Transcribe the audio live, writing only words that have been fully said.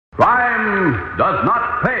Crime does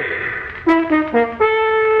not pay.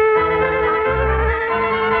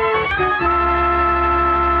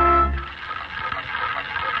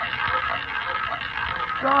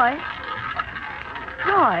 Roy,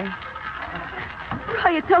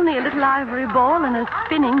 it's only a little ivory ball and a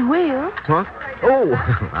spinning wheel. What? Oh,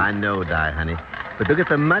 I know, Di, honey. But look at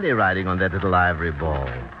the money riding on that little ivory ball.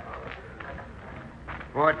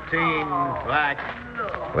 14 black.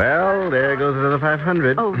 Well, there goes another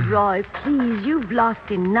 500. Oh, Roy, please, you've lost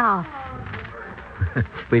enough.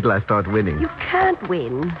 Wait till I start winning. You can't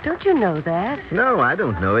win. Don't you know that? No, I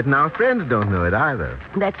don't know it, and our friends don't know it either.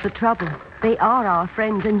 That's the trouble. They are our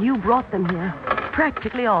friends, and you brought them here.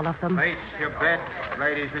 Practically all of them. Place your bets,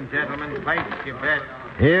 ladies and gentlemen. Place your bets.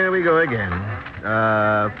 Here we go again.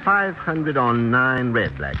 500 on 9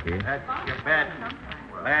 red, Blackie. That's your bet.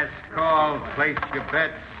 Last call. Place your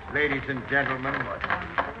bets, ladies and gentlemen.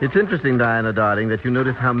 It's interesting, Diana, darling, that you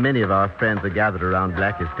notice how many of our friends are gathered around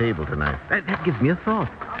Blackie's table tonight. That gives me a thought.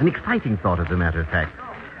 An exciting thought, as a matter of fact.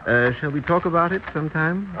 Shall we talk about it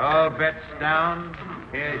sometime? All bets down.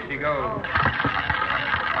 Here she goes.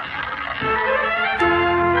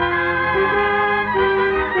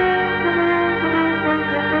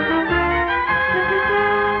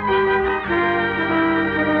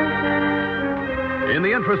 In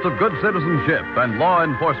the interest of good citizenship and law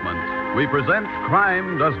enforcement, we present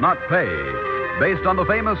Crime Does Not Pay, based on the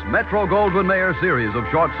famous Metro-Goldwyn-Mayer series of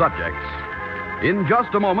short subjects. In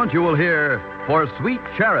just a moment, you will hear For Sweet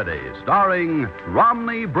Charity, starring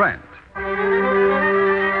Romney Brent.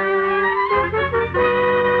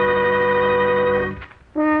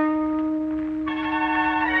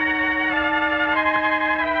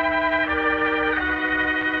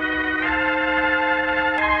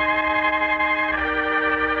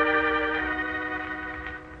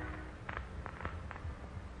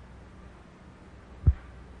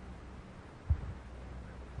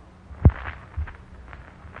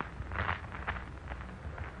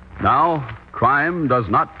 Now, Crime Does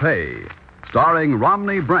Not Pay, starring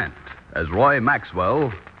Romney Brent as Roy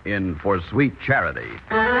Maxwell in For Sweet Charity.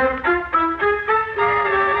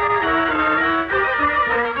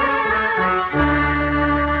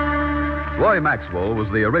 Roy Maxwell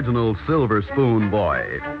was the original Silver Spoon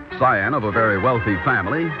boy, scion of a very wealthy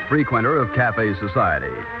family, frequenter of cafe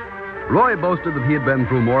society. Roy boasted that he had been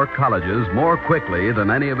through more colleges more quickly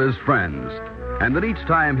than any of his friends, and that each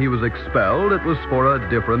time he was expelled, it was for a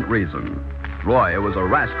different reason. Roy was a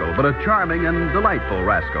rascal, but a charming and delightful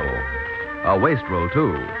rascal. A wastrel,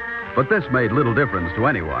 too. But this made little difference to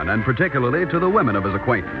anyone, and particularly to the women of his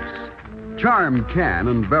acquaintance. Charm can,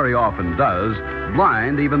 and very often does,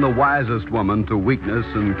 blind even the wisest woman to weakness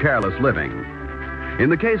and careless living. In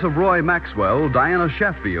the case of Roy Maxwell, Diana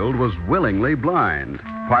Sheffield was willingly blind,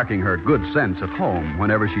 parking her good sense at home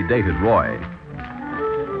whenever she dated Roy.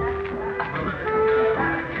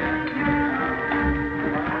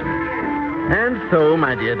 And so,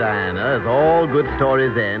 my dear Diana, as all good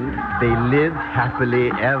stories end, they live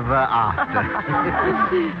happily ever after.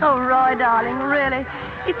 Oh, Roy, darling, really.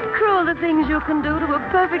 It's cruel the things you can do to a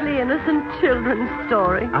perfectly innocent children's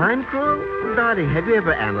story. I'm cruel? Darling, have you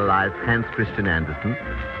ever analyzed Hans Christian Andersen?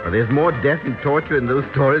 Well, there's more death and torture in those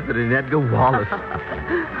stories than in Edgar Wallace.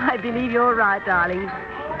 I believe you're right, darling.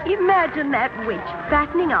 Imagine that witch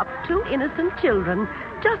fattening up 2 innocent children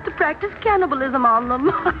just to practice cannibalism on them.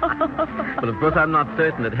 Well, of course, I'm not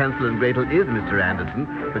certain that Hansel and Gretel is Mr. Anderson,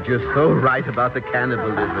 but you're so right about the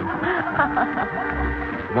cannibalism.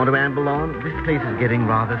 Want to amble on? This place is getting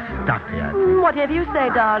rather stuffy, I think. Whatever you say,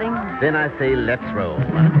 darling. Then I say, let's roll.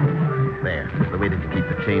 There, the way to keep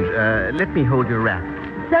the change. Let me hold your wrap.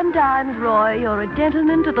 Sometimes, Roy, you're a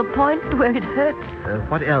gentleman to the point where it hurts.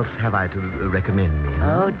 What else have I to recommend me?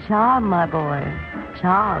 Huh? Oh, charm, my boy.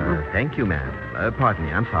 Charm. Thank you, ma'am. Pardon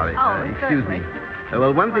me, I'm sorry. Oh, excuse certainly. me.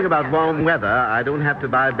 Well, one thing about warm weather, I don't have to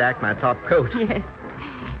buy back my top coat. Yes.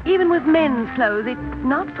 Even with men's clothes, it's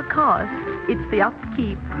not the cost, it's the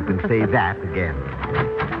upkeep. You can say that again.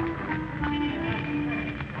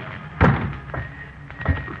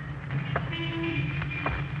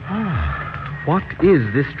 What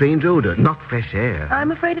is this strange odor? Not fresh air.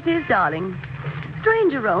 I'm afraid it is, darling.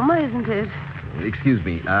 Strange aroma, isn't it? Excuse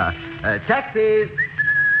me. Taxis!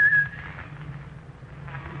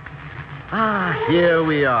 Here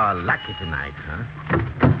we are. Lucky tonight, huh?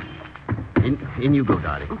 In you go,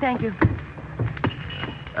 darling. Thank you.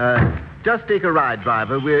 Just take a ride,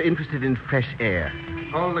 driver. We're interested in fresh air.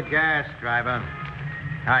 Hold the gas, driver.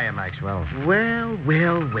 Hiya, Maxwell. Well,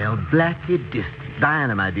 Blackie Distant.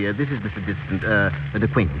 Diana, my dear, this is Mr. Distant, an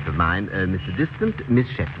acquaintance of mine. Mr. Distant, Miss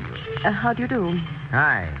Sheffield. How do you do?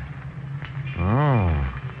 Hi. Oh,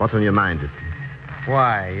 What's on your mind, Diston?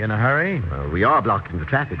 Why, in a hurry? Well, we are blocking the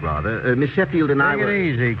traffic, rather. Miss Sheffield and I Take were...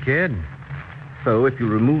 it easy, kid. So, if you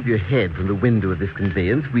remove your head from the window of this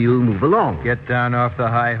conveyance, we'll move along. Get down off the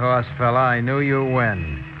high horse, fella. I knew you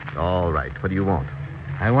when. All right. What do you want?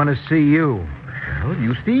 I want to see you. Well,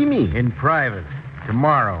 you see me. In private.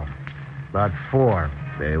 Tomorrow. About 4.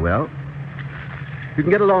 Very well. You can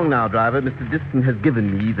get along now, driver. Mr. Diston has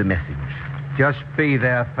given me the message. Just be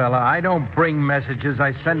there, fella. I don't bring messages.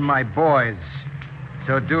 I send my boys.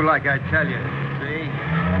 So do like I tell you. See?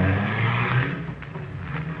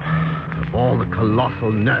 Of all the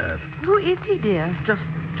colossal nerve. Who is he, dear? Just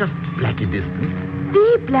Blackie Diston.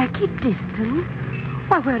 The Blackie Diston?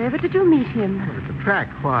 Why, wherever did you meet him? At the track.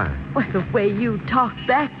 Why? Well, the way you talk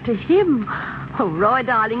back to him. Oh, Roy,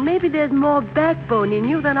 darling, maybe there's more backbone in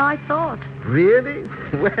you than I thought. Really?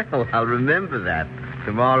 Well, I'll remember that.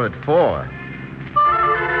 Tomorrow at 4.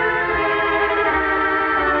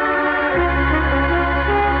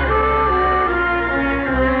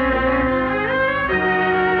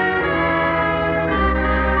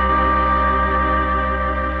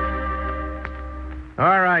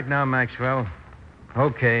 All right now, Maxwell.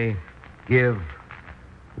 Okay. Give.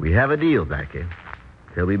 We have a deal, Blackie.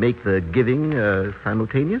 Shall we make the giving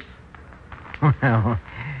simultaneous? Well,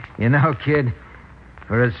 you know, kid,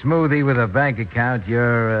 for a smoothie with a bank account,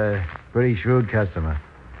 you're a pretty shrewd customer.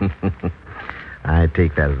 I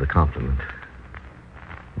take that as a compliment.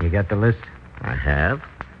 You got the list? I have.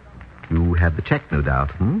 You have the check, no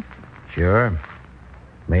doubt, Sure.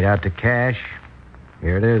 Made out to cash.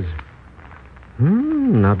 Here it is.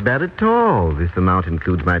 Not bad at all. This amount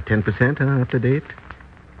includes my 10%, up to date?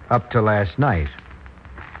 Up to last night.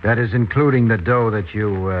 That is including the dough that you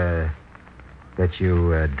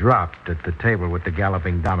dropped at the table with the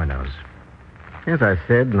galloping dominoes. As I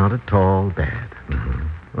said, not at all bad.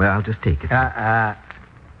 Well, I'll just take it.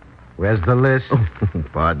 Where's the list? Oh,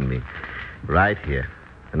 pardon me. Right here.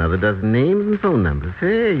 Another dozen names and phone numbers.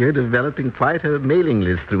 Hey, you're developing quite a mailing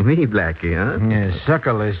list through me, Blackie, huh? Yeah,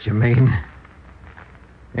 sucker list, you mean?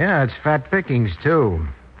 Yeah, it's fat pickings, too.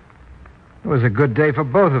 It was a good day for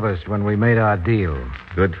both of us when we made our deal.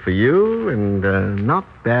 Good for you and not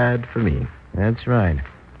bad for me. That's right.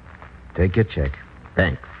 Take your check.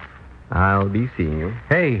 Thanks. I'll be seeing you.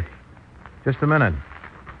 Hey, just a minute.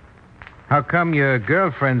 How come your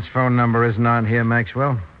girlfriend's phone number isn't on here,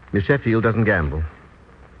 Maxwell? Miss Sheffield doesn't gamble.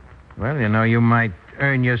 Well, you know, you might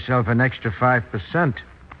earn yourself an extra 5%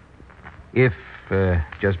 if,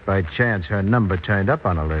 just by chance, her number turned up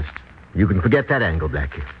on a list. You can forget that angle,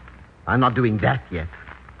 Blackie. I'm not doing that yet.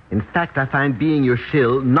 In fact, I find being your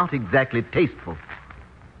shill not exactly tasteful.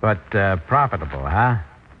 But profitable, huh?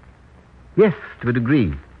 Yes, to a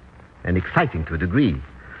degree. And exciting to a degree.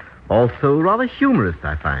 Also rather humorous,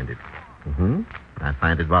 I find it. I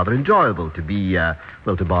find it rather enjoyable to be,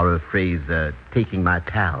 to borrow a phrase, taking my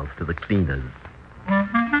pals to the cleaners.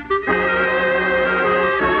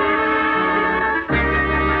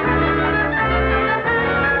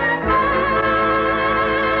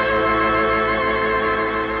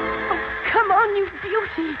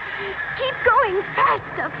 Keep going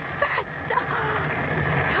faster, faster.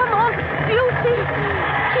 Come on, beauty.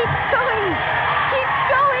 Keep going. Keep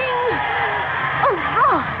going. Oh,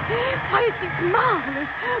 Roy, why, it's marvelous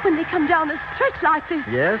when they come down a stretch like this.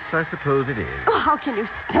 Yes, I suppose it is. Oh, how can you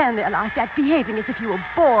stand there like that, behaving as if you were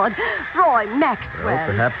bored? Roy Maxwell. Well,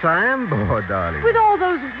 perhaps I am bored, darling. With all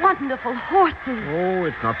those wonderful horses. Oh,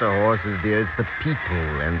 it's not the horses, dear. It's the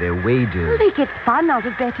people and their wages. They get fun out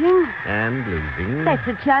of betting. And losing. That's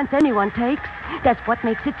a chance anyone takes. That's what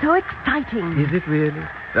makes it so exciting. Is it really?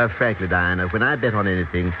 Frankly, Diana, when I bet on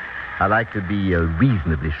anything, I like to be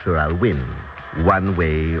reasonably sure I'll win, one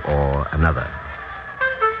way or another.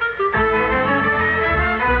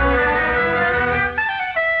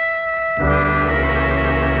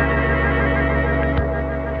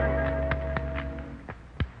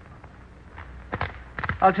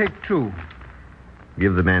 I'll take 2.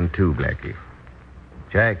 Give the man 2, Blackie.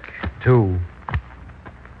 Check. 2.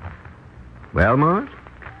 Well, Marge?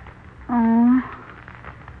 Oh,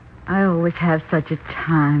 I always have such a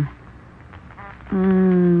time.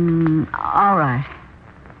 All right.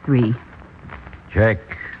 3. Check.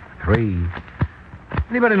 3.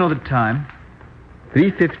 Anybody know the time?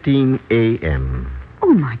 3:15 a.m.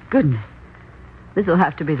 Oh, my goodness. This will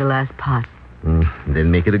have to be the last pot.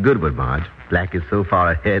 Then make it a good one, Marge. Black is so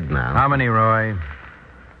far ahead now. How many, Roy?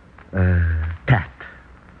 Pat.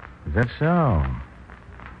 Is that so?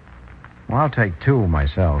 Well, I'll take 2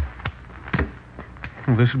 myself.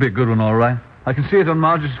 Well, this will be a good one, all right. I can see it on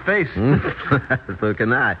Marge's face. So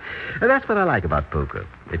can I. That's what I like about poker.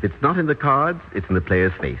 If it's not in the cards, it's in the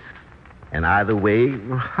player's face. And either way,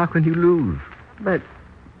 how can you lose? But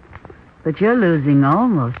you're losing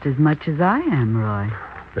almost as much as I am, Roy.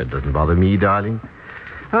 That doesn't bother me, darling.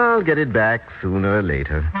 I'll get it back sooner or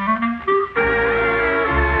later.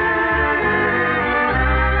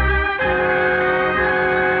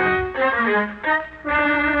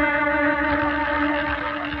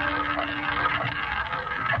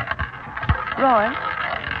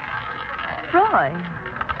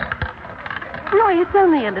 Roy, it's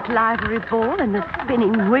only a little ivory ball and a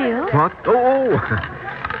spinning wheel. What? Oh,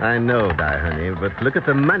 I know, Di, honey, but look at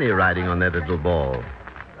the money riding on that little ball.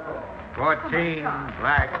 14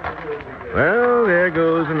 black. Well, there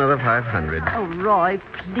goes another 500. Oh, Roy,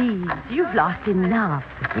 please. You've lost enough.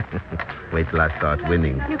 Wait till I start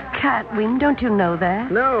winning. You can't win. Don't you know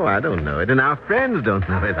that? No, I don't know it, and our friends don't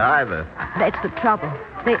know it either. That's the trouble.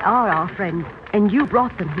 They are our friends, and you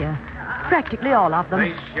brought them here. Practically all of them.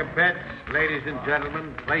 Place your bets, ladies and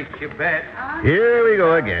gentlemen. Place your bets. Here we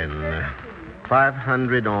go again.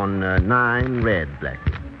 500 on 9 red,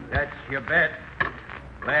 Blackie. That's your bet.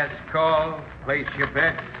 Last call. Place your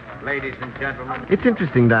bets, ladies and gentlemen. It's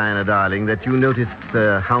interesting, Diana, darling, that you noticed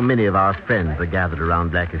how many of our friends are gathered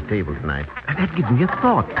around Blackie's table tonight. That gives me a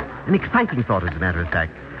thought. An exciting thought, as a matter of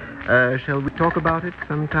fact. Shall we talk about it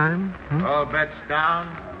sometime? All bets down.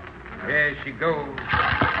 There she goes.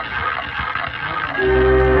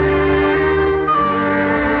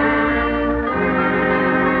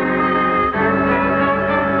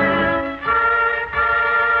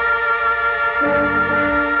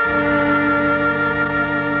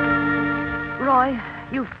 Roy,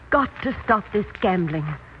 you've got to stop this gambling.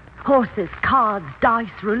 Horses, cards, dice,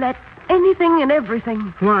 roulette, anything and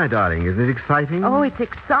everything. Why, darling? Isn't it exciting? Oh, it's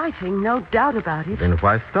exciting, no doubt about it. Then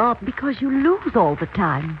why stop? Because you lose all the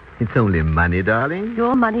time. It's only money, darling.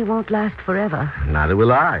 Your money won't last forever. Neither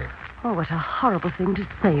will I. Oh, what a horrible thing to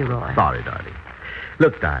say, Roy. Sorry, darling.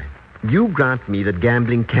 Look, Di, you grant me that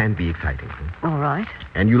gambling can be exciting. All right.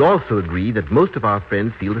 And you'll also agree that most of our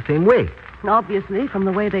friends feel the same way. Obviously, from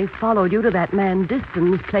the way they followed you to that man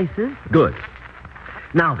Diston's places. Good.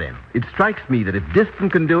 Now then, it strikes me that if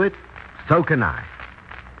Diston can do it, so can I.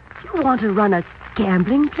 You want to run a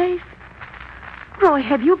gambling place? Roy,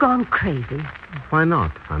 have you gone crazy? Why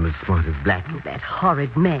not? I'm as smart as Blackie. That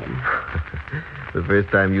horrid man. The first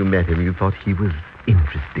time you met him, you thought he was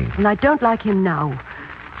interesting. And I don't like him now.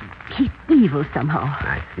 He's evil somehow.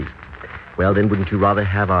 I see. Well, then, wouldn't you rather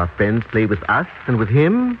have our friends play with us than with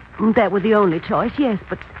him? That were the only choice, yes,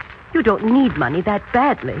 but you don't need money that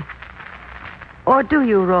badly. Or do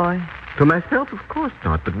you, Roy? For myself, of course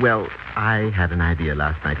not. But, well, I had an idea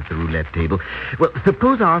last night at the roulette table. Well,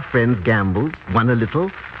 suppose our friends gambled, won a little,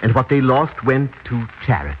 and what they lost went to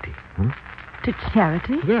charity. To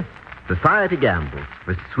charity? Yes. Society gambles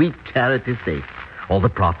for sweet charity's sake. All the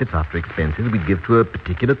profits after expenses we'd give to a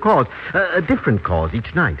particular cause. A different cause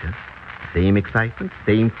each night. Same excitement,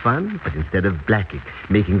 same fun, but instead of Blackie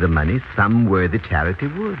making the money, some worthy charity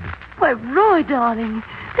would. Why, Roy, darling,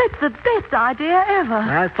 that's the best idea ever.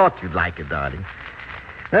 I thought you'd like it, darling.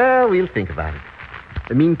 We'll think about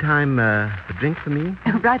it. Meantime, a drink for me?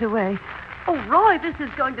 Right away. Oh, Roy, this is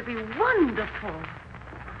going to be wonderful.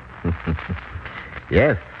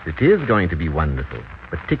 Yes, it is going to be wonderful,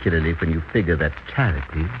 particularly when you figure that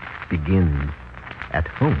charity begins at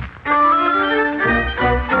home.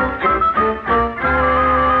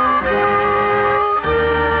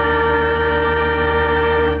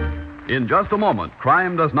 In just a moment,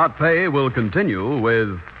 Crime Does Not Pay will continue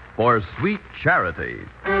with For Sweet Charity.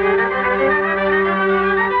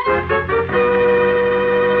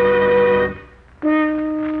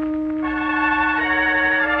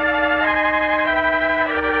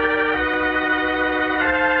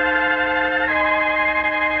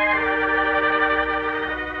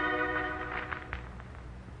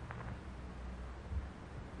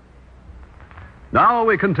 Now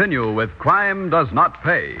we continue with Crime Does Not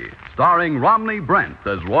Pay, starring Romney Brent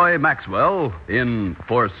as Roy Maxwell in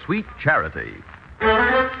For Sweet Charity.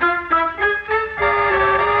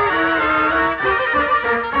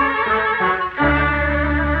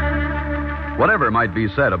 Whatever might be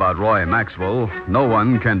said about Roy Maxwell, no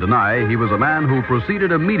one can deny he was a man who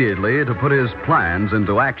proceeded immediately to put his plans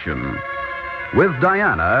into action. With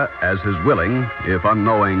Diana as his willing, if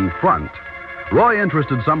unknowing, front, Roy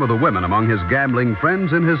interested some of the women among his gambling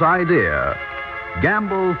friends in his idea.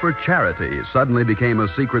 Gamble for Charity suddenly became a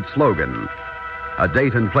secret slogan. A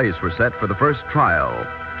date and place were set for the first trial.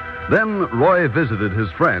 Then Roy visited his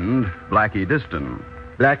friend, Blackie Diston.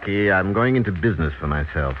 Blackie, I'm going into business for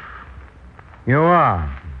myself. You are.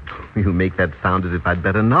 You make that sound as if I'd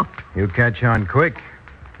better not. You catch on quick.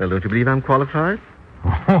 Well, don't you believe I'm qualified?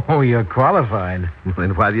 Oh, you're qualified. Well,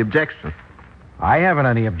 then why the objection? I haven't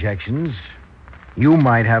any objections. You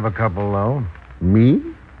might have a couple, though. Me?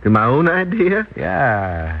 To my own idea?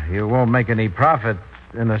 Yeah, you won't make any profit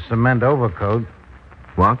in a cement overcoat.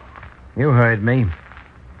 What? You heard me.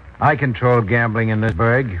 I control gambling in this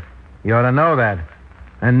burg. You ought to know that.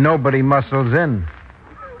 And nobody muscles in.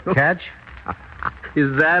 Catch?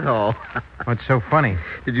 Is that all? What's so funny?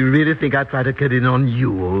 Did you really think I'd try to cut in on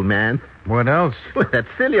you, old man? What else? Well, that's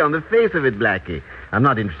silly on the face of it, Blackie. I'm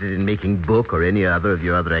not interested in making book or any other of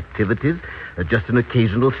your other activities. Just an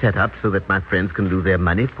occasional setup so that my friends can lose their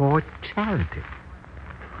money for charity.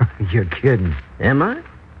 You're kidding. Am I?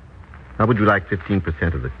 How would you like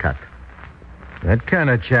 15% of the cut? That kind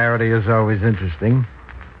of charity is always interesting.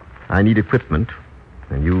 I need equipment,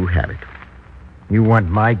 and you have it. You want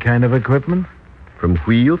my kind of equipment? From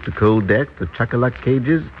wheel to cold deck to chuck-a-luck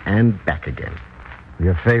cages and back again.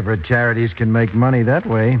 Your favorite charities can make money that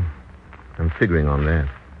way. I'm figuring on that.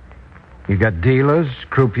 You got dealers,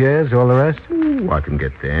 croupiers, all the rest? Ooh, I can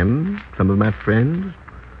get them, some of my friends.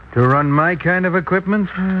 To run my kind of equipment?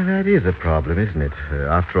 That is a problem, isn't it?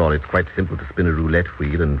 After all, it's quite simple to spin a roulette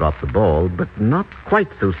wheel and drop the ball, but not quite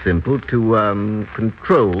so simple to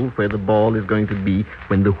control where the ball is going to be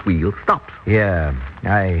when the wheel stops. Yeah,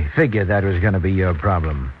 I figured that was going to be your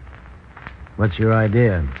problem. What's your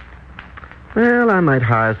idea? Well, I might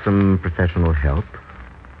hire some professional help.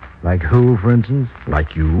 Like who, for instance?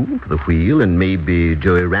 Like you, for the wheel, and maybe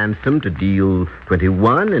Joey Ransom to deal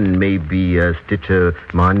 21, and maybe Stitcher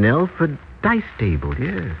Marnell for dice table,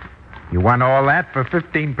 yes. You want all that for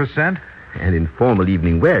 15%? And informal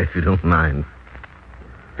evening wear, if you don't mind.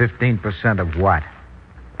 15% of what?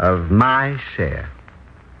 Of my share.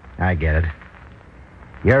 I get it.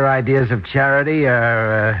 Your ideas of charity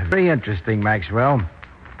are very interesting, Maxwell.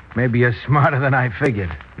 Maybe you're smarter than I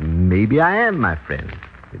figured. Maybe I am, my friend.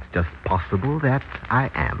 It's just possible that I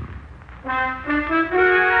am.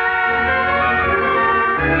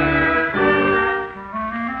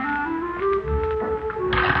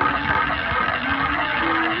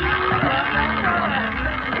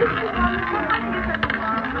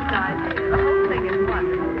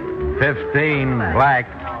 $15, black.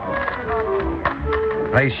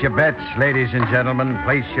 Place your bets, ladies and gentlemen.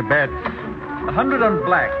 Place your bets. 100 on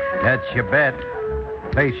black. That's your bet.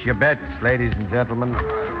 Place your bets, ladies and gentlemen.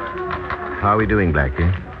 How are we doing,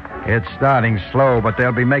 Blackie? It's starting slow, but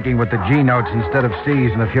they'll be making with the G notes instead of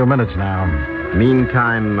C's in a few minutes now.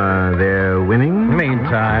 Meantime, they're winning?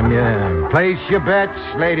 Meantime, yeah. Place your bets,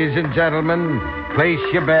 ladies and gentlemen. Place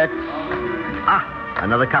your bets. Ah,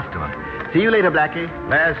 another customer. See you later, Blackie.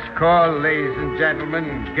 Last call, ladies and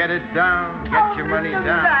gentlemen. Get it down. Get your money Mr.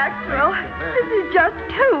 down. Maxwell, this is just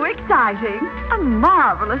too exciting. A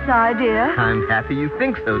marvelous idea. I'm happy you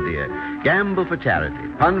think so, dear. Gamble for charity,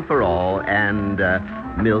 fun for all, and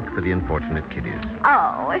milk for the unfortunate kiddies.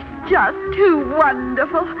 Oh, it's just too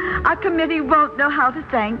wonderful. Our committee won't know how to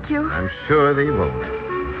thank you. I'm sure they won't.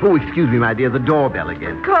 Oh, excuse me, my dear, the doorbell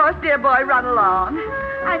again. Of course, dear boy, run along.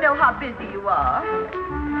 I know how busy you are.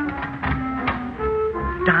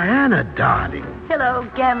 Diana, darling. Hello,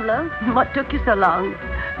 gambler. What took you so long?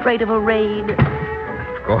 Afraid of a raid?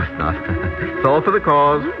 Of course not. It's all for the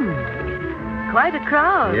cause. Quite a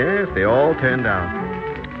crowd. Yes, they all turned out.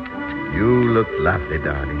 You look lovely,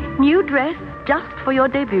 darling. New dress just for your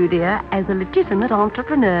debut, dear, as a legitimate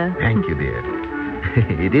entrepreneur. Thank you, dear.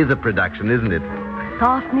 It is a production, isn't it?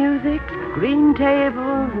 Soft music, green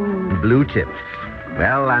tables, and... Blue chips.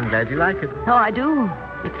 Well, I'm glad you like it. Oh, I do.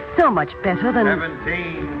 It's so much better than...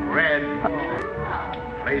 17, red.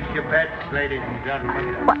 Place your bets, ladies and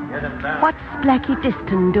gentlemen. Get them down. What's Blackie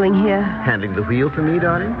Diston doing here? Handling the wheel for me,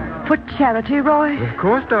 darling? For charity, Roy? Of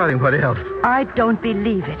course, darling. What else? I don't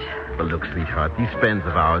believe it. Well, look, sweetheart, these friends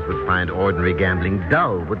of ours would find ordinary gambling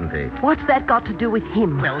dull, wouldn't they? What's that got to do with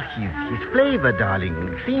him? Well, he's his flavor,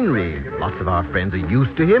 darling. Scenery. Lots of our friends are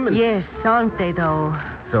used to him, and... Yes, aren't they, though?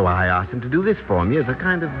 So I asked him to do this for me as a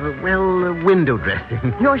kind of, window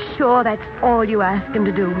dressing. You're sure that's all you ask him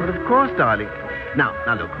to do? But of course, darling. Now,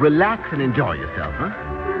 look, relax and enjoy yourself, huh?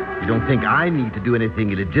 You don't think I need to do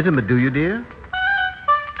anything illegitimate, do you, dear?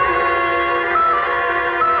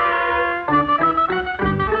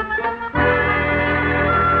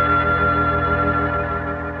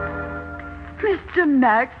 Mr.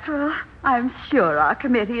 Maxwell, I'm sure our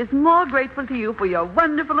committee is more grateful to you for your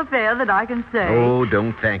wonderful affair than I can say. Oh,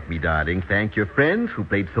 don't thank me, darling. Thank your friends who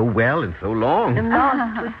played so well and so long. And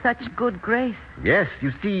lost with such good grace. Yes,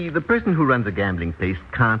 you see, the person who runs a gambling place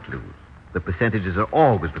can't lose. The percentages are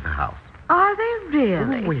always with the house. Are they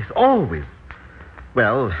really? Always, always.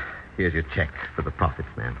 Well, Here's your check for the profits,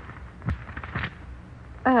 ma'am.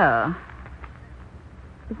 Oh.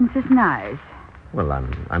 Isn't this nice? Well,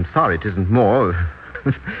 I'm sorry it isn't more.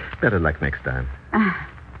 Better luck next time.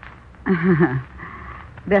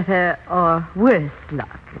 Better or worse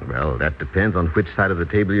luck? Well, that depends on which side of the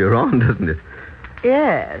table you're on, doesn't it?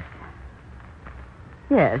 Yes.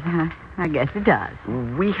 Yes, I guess it does.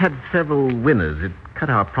 We had several winners. It cut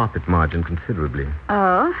our profit margin considerably.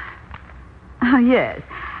 Oh? Oh, yes.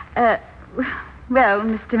 Well,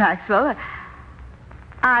 Mr. Maxwell,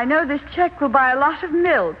 I know this check will buy a lot of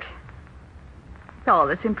milk. It's all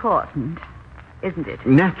that's important, isn't it?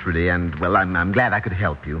 Naturally, and, well, I'm glad I could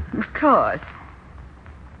help you. Of course.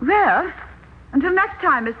 Well, until next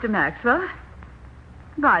time, Mr. Maxwell.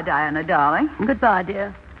 Goodbye, Diana, darling. Goodbye,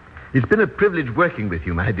 dear. It's been a privilege working with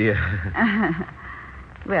you, my dear.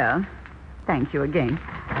 Well, thank you again.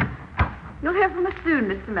 You'll hear from us soon,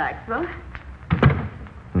 Mr. Maxwell.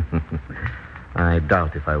 I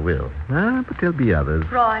doubt if I will. But there'll be others.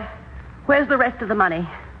 Roy, where's the rest of the money?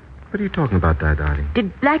 What are you talking about, Di, darling?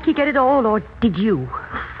 Did Blackie get it all, or did you?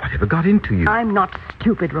 Whatever got into you? I'm not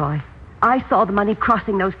stupid, Roy. I saw the money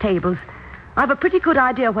crossing those tables. I've a pretty good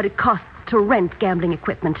idea what it costs to rent gambling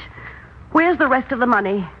equipment. Where's the rest of the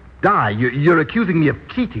money? Di, you're accusing me of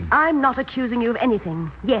cheating. I'm not accusing you of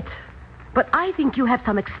anything, yet. But I think you have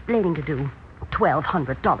some explaining to do.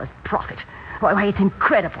 $1,200 profit. Why, it's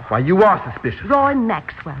incredible. Why, you are suspicious. Roy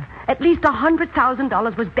Maxwell. At least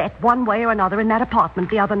 $100,000 was bet one way or another in that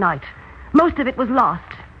apartment the other night. Most of it was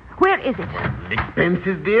lost. Where is it?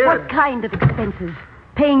 Expenses, dear? What kind of expenses?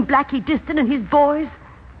 Paying Blackie Diston and his boys?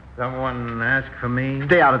 Someone ask for me?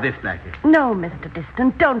 Stay out of this, Blackie. No, Mr.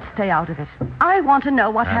 Diston, don't stay out of it. I want to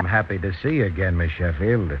know what I'm happened. happy to see you again, Miss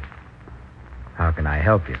Sheffield. How can I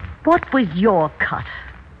help you? What was your cut?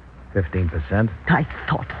 15%? I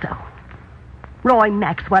thought so. Roy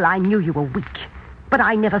Maxwell, I knew you were weak, but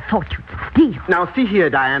I never thought you'd steal. Now, see here,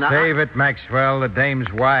 Diana. Save it, Maxwell. The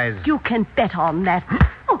dame's wise. You can bet on that.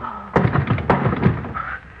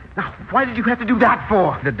 Now, why did you have to do that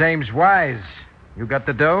for? The dame's wise. You got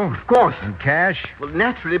the dough? Of course. And cash? Well,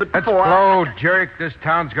 naturally, but Let's before... blow, jerk. This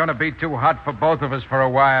town's going to be too hot for both of us for a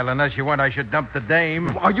while. Unless you want I should dump the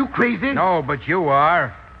dame. Are you crazy? No, but you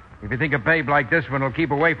are. If you think a babe like this one will keep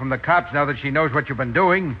away from the cops now that she knows what you've been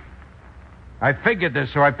doing. I figured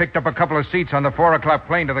this, so I picked up a couple of seats on the 4 o'clock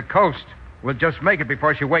plane to the coast. We'll just make it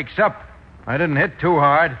before she wakes up. I didn't hit too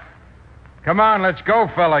hard. Come on, let's go,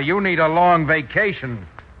 fella. You need a long vacation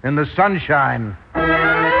in the sunshine.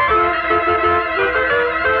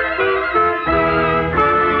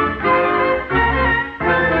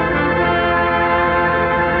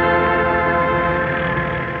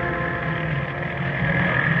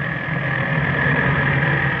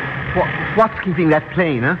 What's keeping that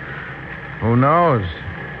plane, huh? Who knows?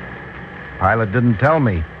 Pilot didn't tell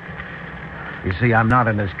me. You see, I'm not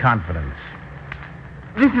in his confidence.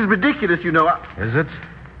 This is ridiculous, you know. Is it?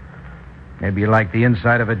 Maybe you like the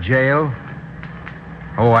inside of a jail?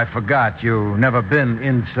 Oh, I forgot. You've never been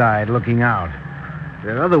inside looking out.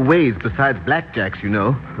 There are other ways besides blackjacks, you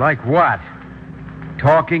know. Like what?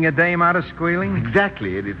 Talking a dame out of squealing?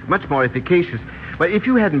 Exactly. It's much more efficacious. But if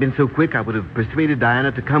you hadn't been so quick, I would have persuaded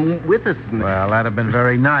Diana to come with us. Well, that'd have been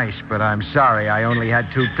very nice, but I'm sorry I only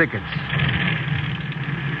had 2 tickets.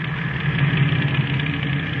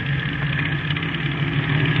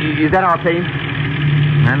 Is that our plane?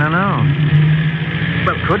 I don't know.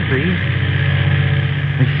 Well, could be.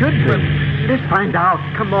 It should be. Well, let's find out.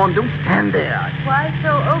 Come on, don't stand there. Why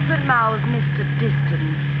so open-mouthed, Mr.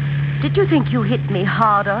 Diston? Did you think you hit me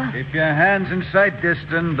harder? Keep your hands in sight,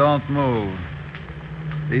 Diston. Don't move.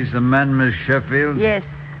 These the men, Miss Sheffield? Yes,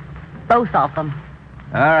 both of them.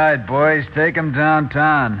 All right, boys, take them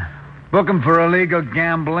downtown. Book them for illegal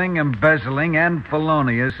gambling, embezzling, and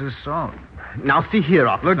felonious assault. Now, see here,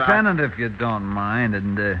 officer. Lieutenant, if you don't mind,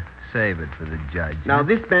 and save it for the judge. Now,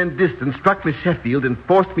 this man Diston struck Miss Sheffield and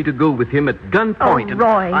forced me to go with him at gunpoint. Oh, and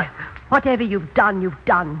Roy, whatever you've done, you've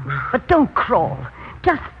done. But don't crawl.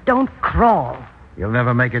 Just don't crawl. You'll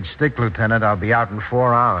never make it stick, Lieutenant. I'll be out in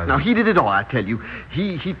 4 hours. Now, he did it all, I tell you.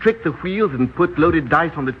 He tricked the wheels and put loaded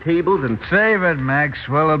dice on the tables and... Save it,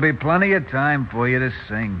 Maxwell. There'll be plenty of time for you to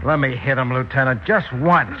sing. Let me hit him, Lieutenant, just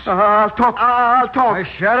once. I'll talk. Now,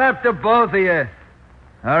 shut up to both of you.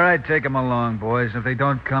 All right, take them along, boys. If they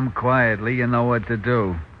don't come quietly, you know what to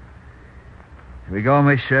do. Here we go,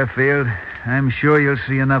 Miss Sheffield. I'm sure you'll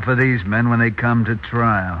see enough of these men when they come to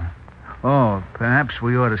trial. Oh, perhaps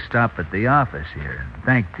we ought to stop at the office here and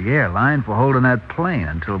thank the airline for holding that plane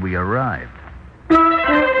until we arrived.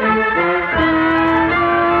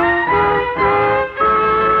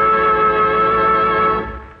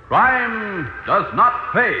 Crime does not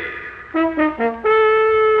pay.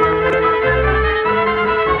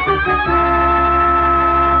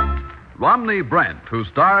 Romney Brent, who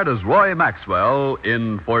starred as Roy Maxwell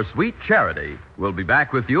in For Sweet Charity, will be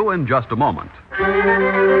back with you in just a moment.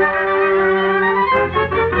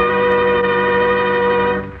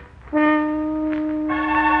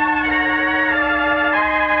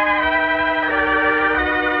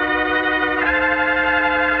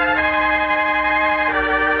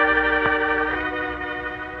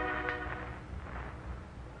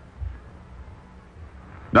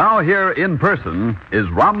 Now here in person is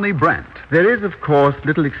Romney Brent. There is, of course,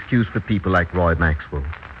 little excuse for people like Roy Maxwell.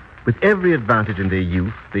 With every advantage in their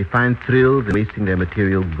youth, they find thrills in wasting their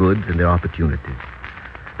material goods and their opportunities.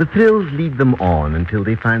 The thrills lead them on until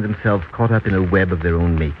they find themselves caught up in a web of their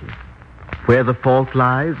own making. Where the fault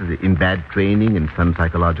lies, in bad training and some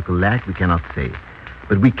psychological lack, we cannot say.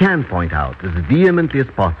 But we can point out as vehemently as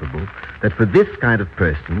possible that for this kind of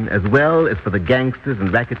person, as well as for the gangsters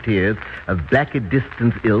and racketeers of black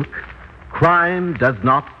distance ilk, crime does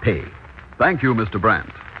not pay. Thank you, Mr.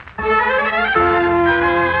 Brent.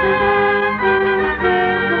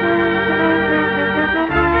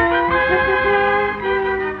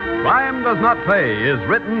 Crime Does Not Pay is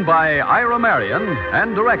written by Ira Marion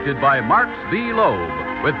and directed by Marks V.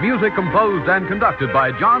 Loeb, with music composed and conducted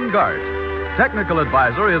by John Gart. Technical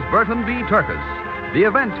advisor is Burton B. Turkis. The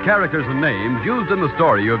events, characters, and names used in the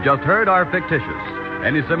story you have just heard are fictitious.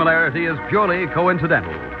 Any similarity is purely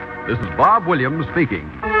coincidental. This is Bob Williams speaking.